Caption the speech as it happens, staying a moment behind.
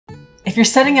If you're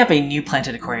setting up a new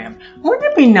planted aquarium, wouldn't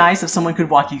it be nice if someone could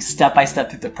walk you step by step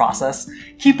through the process?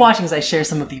 Keep watching as I share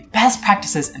some of the best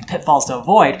practices and pitfalls to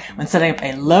avoid when setting up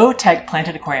a low-tech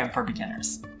planted aquarium for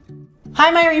beginners. Hi,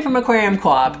 I'm Irene from Aquarium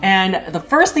Co-op, and the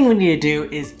first thing we need to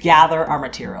do is gather our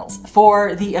materials.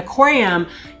 For the aquarium,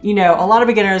 a lot of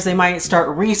beginners, they might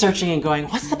start researching and going,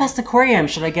 what's the best aquarium?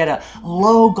 Should I get a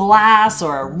low glass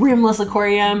or a rimless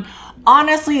aquarium?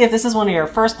 Honestly, if this is one of your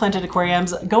first planted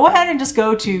aquariums, go ahead and just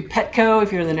go to Petco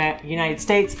if you're in the United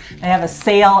States. They have a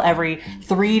sale every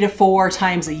 3 to 4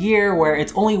 times a year where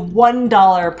it's only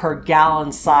 $1 per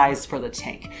gallon size for the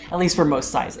tank, at least for most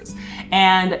sizes.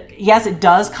 And yes, it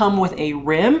does come with a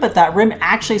rim, but that rim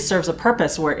actually serves a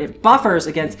purpose where it buffers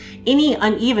against any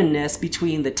unevenness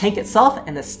between the tank itself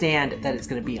and the stand that it's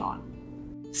going to be on.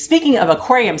 Speaking of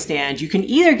aquarium stand, you can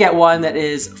either get one that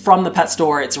is from the pet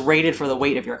store, it's rated for the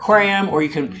weight of your aquarium, or you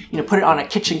can put it on a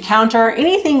kitchen counter.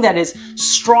 Anything that is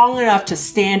strong enough to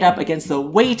stand up against the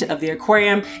weight of the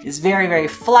aquarium is very, very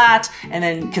flat and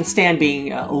then can stand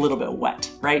being a little bit wet,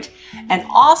 right? And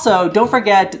also, don't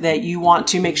forget that you want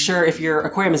to make sure if your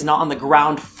aquarium is not on the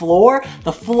ground floor,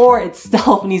 the floor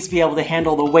itself needs to be able to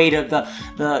handle the weight of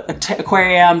the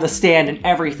aquarium, the stand, and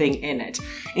everything in it,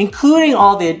 including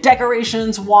all the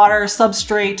decorations, water,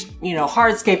 substrate,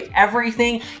 hardscape,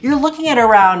 everything. You're looking at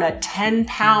around 10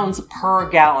 pounds per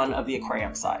gallon of the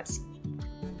aquarium size.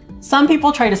 Some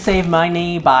people try to save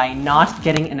money by not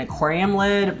getting an aquarium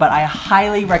lid, but I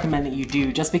highly recommend that you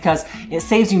do just because it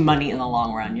saves you money in the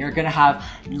long run. You're going to have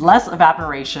less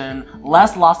evaporation,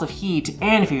 less loss of heat,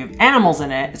 and if you have animals in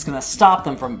it, it's going to stop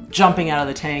them from jumping out of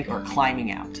the tank or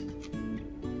climbing out.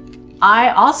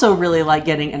 I also really like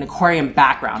getting an aquarium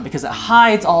background because it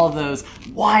hides all of those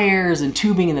wires and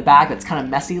tubing in the back that's kind of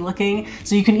messy looking.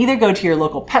 So you can either go to your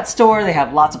local pet store, they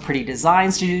have lots of pretty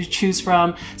designs to choose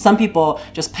from. Some people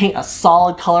just paint a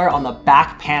solid color on the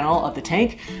back panel of the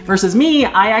tank. Versus me,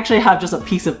 I actually have just a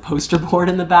piece of poster board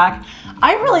in the back.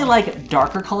 I really like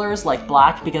darker colors like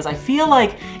black because I feel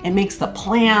like it makes the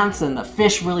plants and the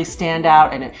fish really stand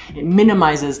out and it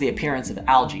minimizes the appearance of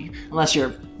algae, unless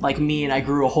you're like me and I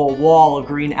grew a whole wall of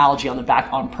green algae on the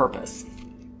back on purpose.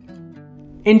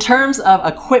 In terms of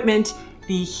equipment,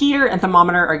 the heater and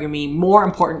thermometer are going to be more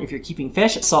important if you're keeping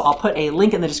fish, so I'll put a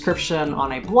link in the description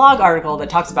on a blog article that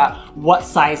talks about what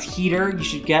size heater you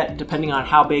should get depending on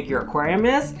how big your aquarium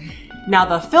is. Now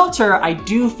the filter, I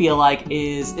do feel like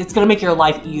it's going to make your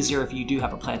life easier if you do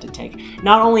have a planted tank.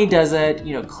 Not only does it,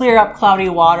 clear up cloudy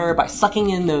water by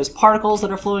sucking in those particles that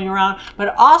are floating around, but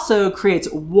it also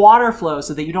creates water flow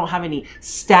so that you don't have any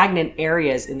stagnant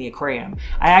areas in the aquarium.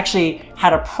 I actually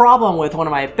had a problem with one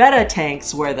of my betta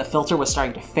tanks where the filter was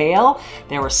starting to fail.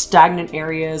 There were stagnant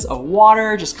areas of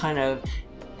water, just kind of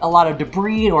a lot of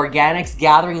debris and organics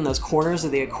gathering in those corners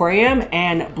of the aquarium,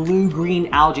 and blue-green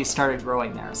algae started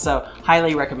growing there. So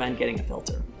highly recommend getting a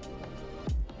filter.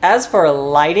 As for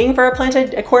lighting for a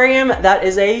planted aquarium, that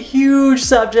is a huge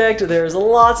subject. There's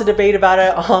lots of debate about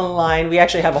it online. We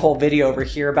actually have a whole video over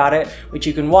here about it, which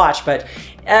you can watch. But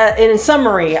in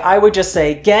summary, I would just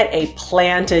say get a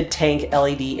planted tank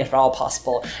LED if at all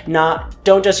possible.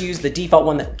 Don't just use the default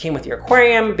one that came with your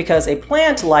aquarium, because a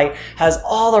plant light has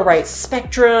all the right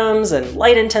spectrums and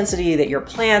light intensity that your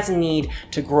plants need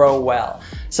to grow well.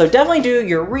 So definitely do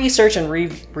your research and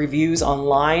reviews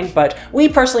online, but we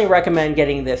personally recommend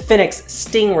getting the Phoenix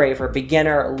Stingray for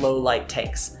beginner low light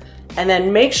tanks. And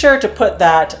then make sure to put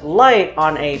that light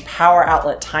on a power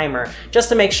outlet timer just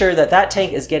to make sure that that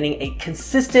tank is getting a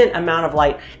consistent amount of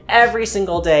light every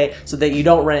single day so that you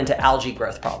don't run into algae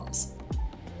growth problems.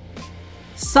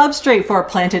 Substrate for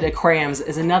planted aquariums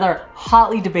is another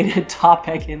hotly debated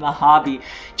topic in the hobby.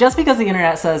 Just because the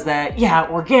internet says that, yeah,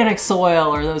 organic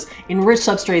soil or those enriched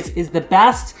substrates is the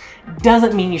best,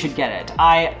 doesn't mean you should get it.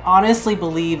 I honestly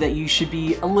believe that you should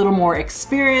be a little more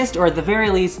experienced, or at the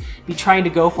very least be trying to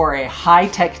go for a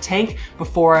high-tech tank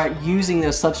before using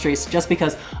those substrates, just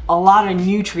because a lot of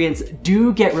nutrients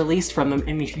do get released from them,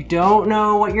 and if you don't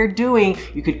know what you're doing,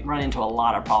 you could run into a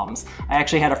lot of problems. I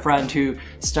actually had a friend who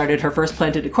started her first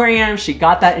planted aquarium. She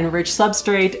got that enriched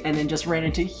substrate and then just ran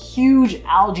into huge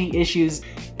algae issues.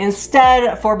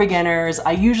 Instead, for beginners,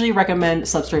 I usually recommend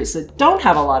substrates that don't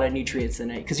have a lot of nutrients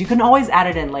in it, because you can always add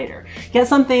it in later. Get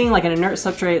something like an inert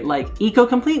substrate like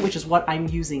Eco-Complete, which is what I'm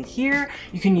using here.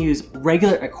 You can use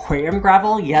regular aquarium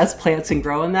gravel. Yes, plants can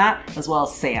grow in that, as well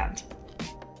as sand.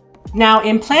 Now,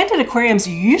 in planted aquariums,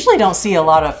 you usually don't see a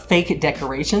lot of fake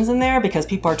decorations in there because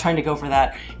people are trying to go for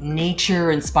that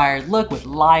nature-inspired look with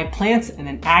live plants and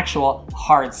an actual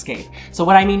hardscape. So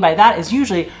what I mean by that is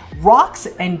usually rocks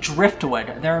and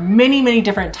driftwood. There are many, many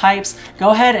different types.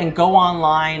 Go ahead and go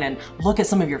online and look at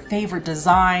some of your favorite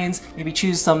designs. Maybe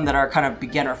choose some that are kind of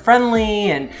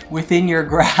beginner-friendly and within your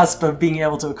grasp of being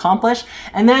able to accomplish.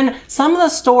 And then some of the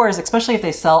stores, especially if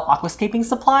they sell aquascaping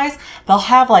supplies, they'll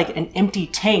have like an empty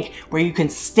tank where you can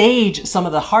stage some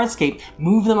of the hardscape,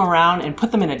 move them around, and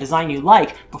put them in a design you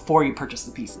like before you purchase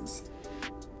the pieces.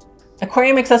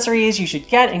 Aquarium accessories you should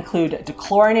get include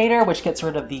dechlorinator, which gets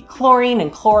rid of the chlorine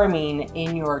and chloramine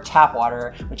in your tap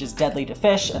water, which is deadly to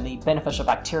fish, and the beneficial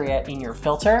bacteria in your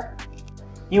filter.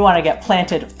 You want to get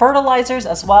planted fertilizers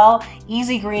as well.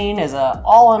 Easy Green is an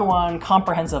all-in-one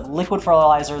comprehensive liquid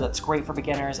fertilizer that's great for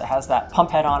beginners. It has that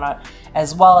pump head on it,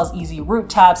 as well as easy root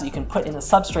tabs that you can put in the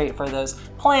substrate for those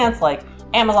plants like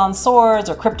Amazon swords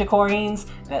or cryptocorynes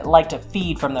that like to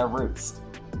feed from their roots.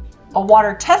 A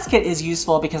water test kit is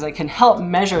useful because it can help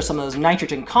measure some of those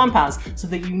nitrogen compounds so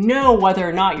that you know whether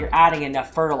or not you're adding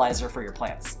enough fertilizer for your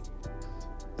plants.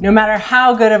 No matter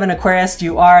how good of an aquarist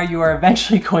you are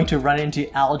eventually going to run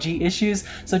into algae issues,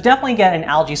 so definitely get an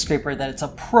algae scraper that it's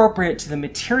appropriate to the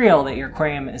material that your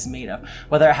aquarium is made of,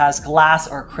 whether it has glass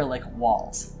or acrylic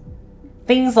walls.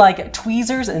 Things like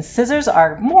tweezers and scissors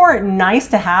are more nice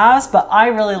to have, but I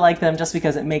really like them just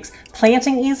because it makes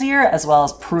planting easier as well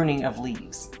as pruning of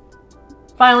leaves.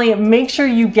 Finally, make sure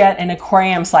you get an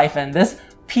aquarium siphon. This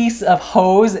piece of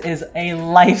hose is a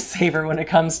lifesaver when it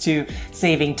comes to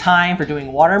saving time for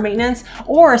doing water maintenance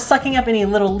or sucking up any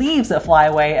little leaves that fly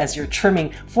away as you're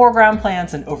trimming foreground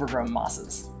plants and overgrown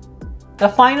mosses. The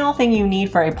final thing you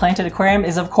need for a planted aquarium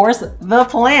is, of course, the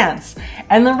plants.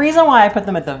 And the reason why I put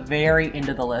them at the very end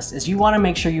of the list is you want to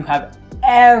make sure you have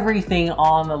everything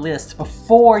on the list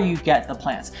before you get the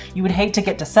plants. You would hate to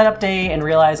get to setup day and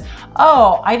realize,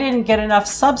 oh, I didn't get enough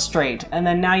substrate, and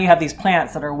then now you have these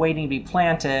plants that are waiting to be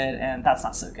planted, and that's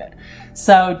not so good.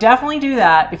 So definitely do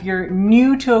that. If you're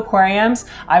new to aquariums,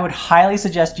 I would highly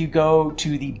suggest you go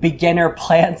to the beginner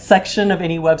plant section of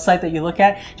any website that you look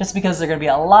at, just because they're going to be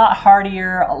a lot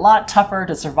hardier, a lot tougher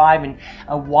to survive in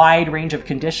a wide range of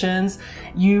conditions.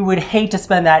 You would hate to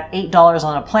spend that $8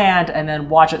 on a plant and then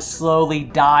watch it slowly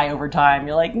die over time.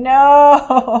 You're like,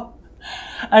 no!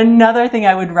 Another thing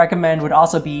I would recommend would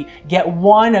also be get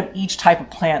one of each type of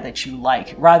plant that you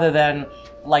like, rather than,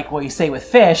 like what you say with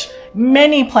fish,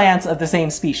 many plants of the same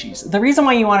species. The reason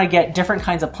why you want to get different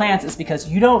kinds of plants is because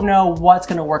you don't know what's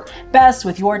going to work best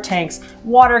with your tank's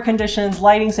water conditions,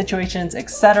 lighting situations,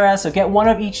 etc. So get one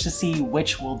of each to see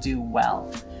which will do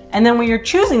well. And then when you're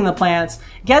choosing the plants,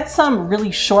 get some really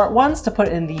short ones to put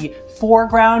in the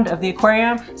foreground of the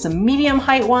aquarium, some medium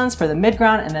height ones for the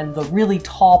midground, and then the really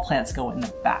tall plants go in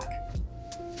the back.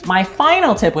 My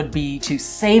final tip would be to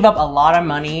save up a lot of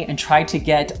money and try to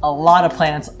get a lot of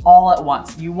plants all at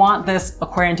once. You want this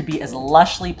aquarium to be as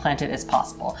lushly planted as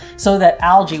possible so that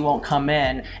algae won't come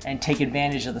in and take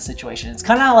advantage of the situation. It's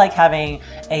kind of like having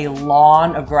a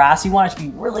lawn of grass. You want it to be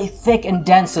really thick and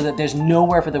dense so that there's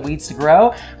nowhere for the weeds to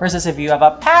grow, versus if you have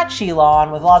a patchy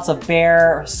lawn with lots of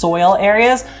bare soil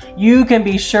areas, you can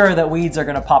be sure that weeds are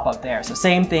going to pop up there. So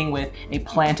same thing with a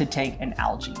planted tank and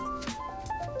algae.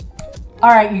 All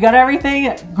right, you got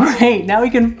everything? Great. Now we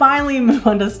can finally move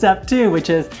on to step 2, which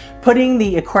is putting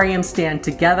the aquarium stand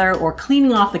together or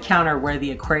cleaning off the counter where the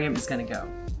aquarium is going to go.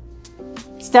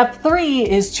 Step 3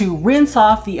 is to rinse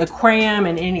off the aquarium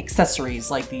and any accessories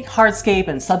like the hardscape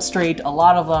and substrate. A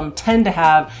lot of them tend to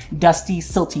have dusty,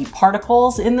 silty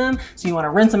particles in them, so you want to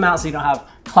rinse them out so you don't have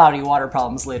cloudy water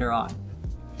problems later on.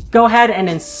 Go ahead and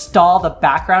install the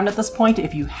background at this point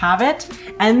if you have it.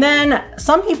 And then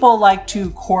some people like to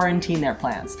quarantine their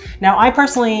plants. Now, I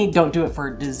personally don't do it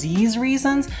for disease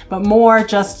reasons, but more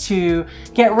just to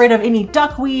get rid of any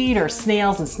duckweed or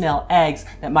snails and snail eggs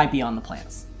that might be on the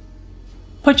plants.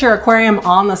 Put your aquarium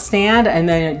on the stand and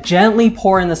then gently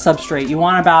pour in the substrate. You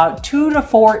want about 2 to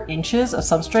 4 inches of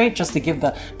substrate just to give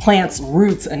the plant's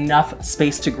roots enough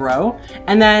space to grow.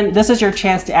 And then this is your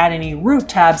chance to add any root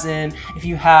tabs in if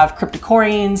you have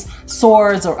cryptocorynes,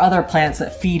 swords, or other plants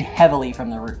that feed heavily from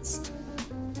the roots.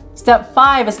 Step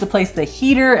 5 is to place the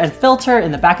heater and filter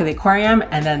in the back of the aquarium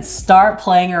and then start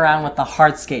playing around with the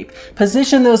hardscape.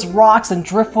 Position those rocks and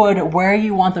driftwood where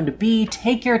you want them to be.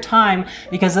 Take your time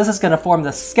because this is going to form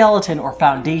the skeleton or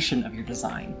foundation of your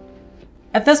design.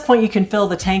 At this point, you can fill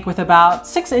the tank with about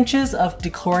 6 inches of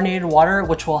dechlorinated water,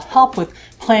 which will help with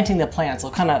planting the plants.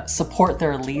 It'll kind of support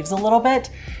their leaves a little bit.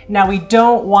 Now, we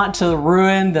don't want to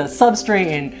ruin the substrate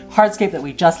and hardscape that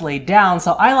we just laid down,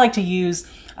 so I like to use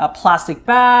a plastic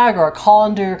bag or a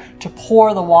colander to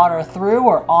pour the water through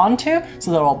or onto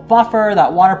so that it'll buffer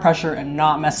that water pressure and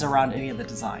not mess around any of the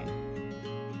design.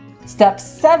 Step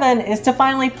 7 is to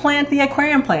finally plant the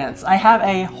aquarium plants. I have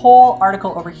a whole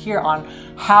article over here on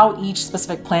how each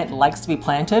specific plant likes to be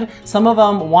planted. Some of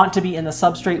them want to be in the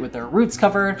substrate with their roots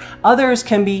covered. Others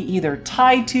can be either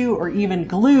tied to or even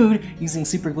glued using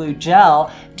super glue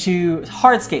gel to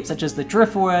hardscape, such as the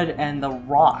driftwood and the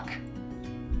rock.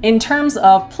 In terms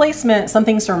of placement, some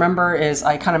things to remember is,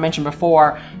 I kind of mentioned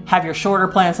before, have your shorter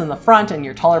plants in the front and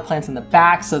your taller plants in the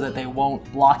back so that they won't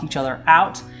block each other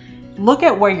out. Look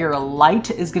at where your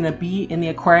light is going to be in the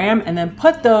aquarium and then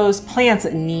put those plants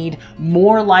that need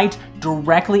more light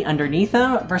directly underneath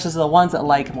them versus the ones that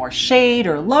like more shade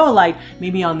or low light,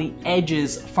 maybe on the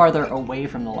edges farther away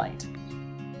from the light.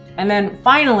 And then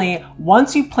finally,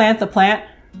 once you plant the plant,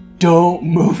 don't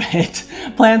move it.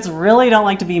 Plants really don't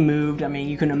like to be moved. I mean,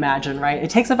 you can imagine, right? It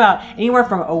takes about anywhere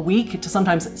from a week to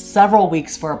sometimes several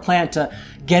weeks for a plant to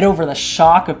get over the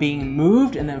shock of being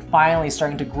moved and then finally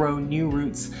starting to grow new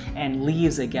roots and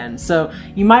leaves again. So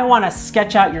you might want to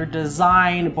sketch out your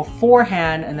design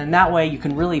beforehand, and then that way you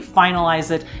can really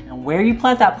finalize it, and where you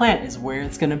plant that plant is where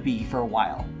it's going to be for a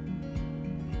while.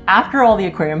 After all the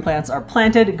aquarium plants are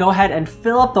planted, go ahead and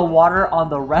fill up the water on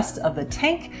the rest of the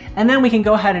tank, and then we can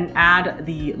go ahead and add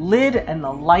the lid and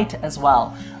the light as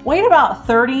well. Wait about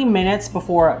 30 minutes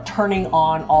before turning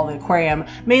on all the aquarium,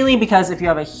 mainly because if you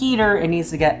have a heater, it needs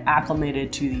to get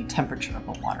acclimated to the temperature of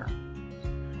the water.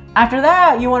 After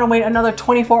that, you want to wait another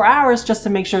 24 hours just to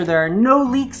make sure there are no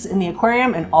leaks in the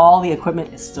aquarium and all the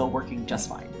equipment is still working just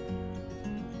fine.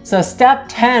 So step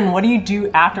 10, what do you do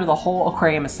after the whole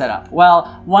aquarium is set up?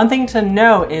 Well, one thing to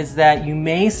know is that you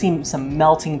may see some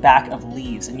melting back of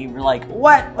leaves and you're like,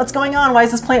 what's going on? Why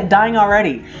is this plant dying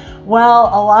already? Well,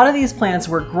 a lot of these plants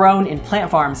were grown in plant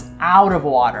farms out of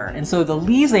water, and so the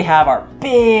leaves they have are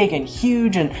big and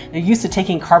huge, and they're used to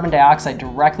taking carbon dioxide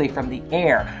directly from the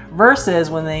air, versus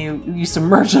when you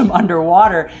submerge them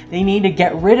underwater, they need to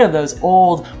get rid of those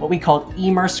old, what we call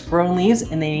immersed grown leaves,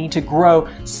 and they need to grow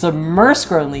submersed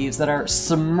grown leaves that are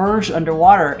submerged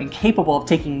underwater and capable of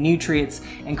taking nutrients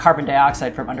and carbon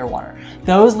dioxide from underwater.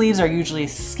 Those leaves are usually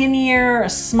skinnier,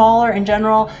 smaller in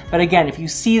general, but again, if you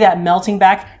see that melting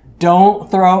back, don't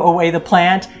throw away the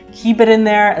plant. Keep it in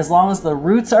there. As long as the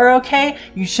roots are okay,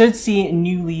 you should see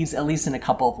new leaves at least in a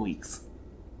couple of weeks.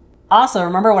 Also,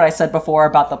 remember what I said before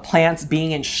about the plants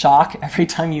being in shock every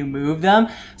time you move them?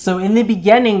 So in the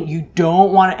beginning, you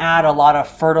don't want to add a lot of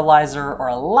fertilizer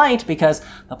or light because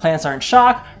the plants are in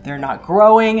shock, they're not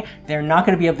growing, they're not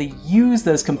going to be able to use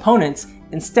those components.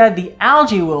 Instead, the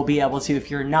algae will be able to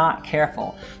if you're not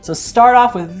careful. So start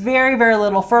off with very, very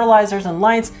little fertilizers and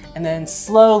lights, and then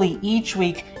slowly each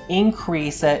week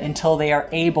increase it until they are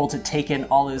able to take in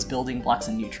all those building blocks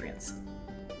and nutrients.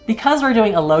 Because we're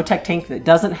doing a low-tech tank that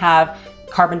doesn't have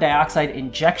carbon dioxide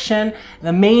injection,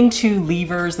 the main two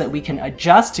levers that we can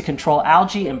adjust to control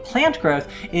algae and plant growth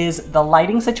is the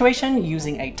lighting situation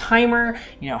using a timer,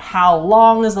 how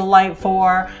long is the light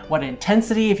for, what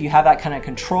intensity, if you have that kind of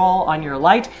control on your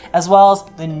light, as well as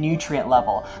the nutrient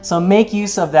level. So make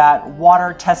use of that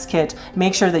water test kit.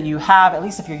 Make sure that you have, at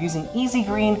least if you're using Easy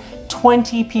Green,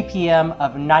 20 ppm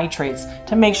of nitrates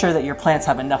to make sure that your plants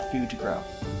have enough food to grow.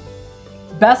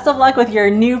 Best of luck with your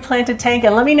new planted tank,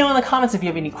 and let me know in the comments if you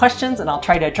have any questions and I'll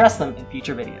try to address them in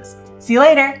future videos. See you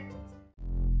later!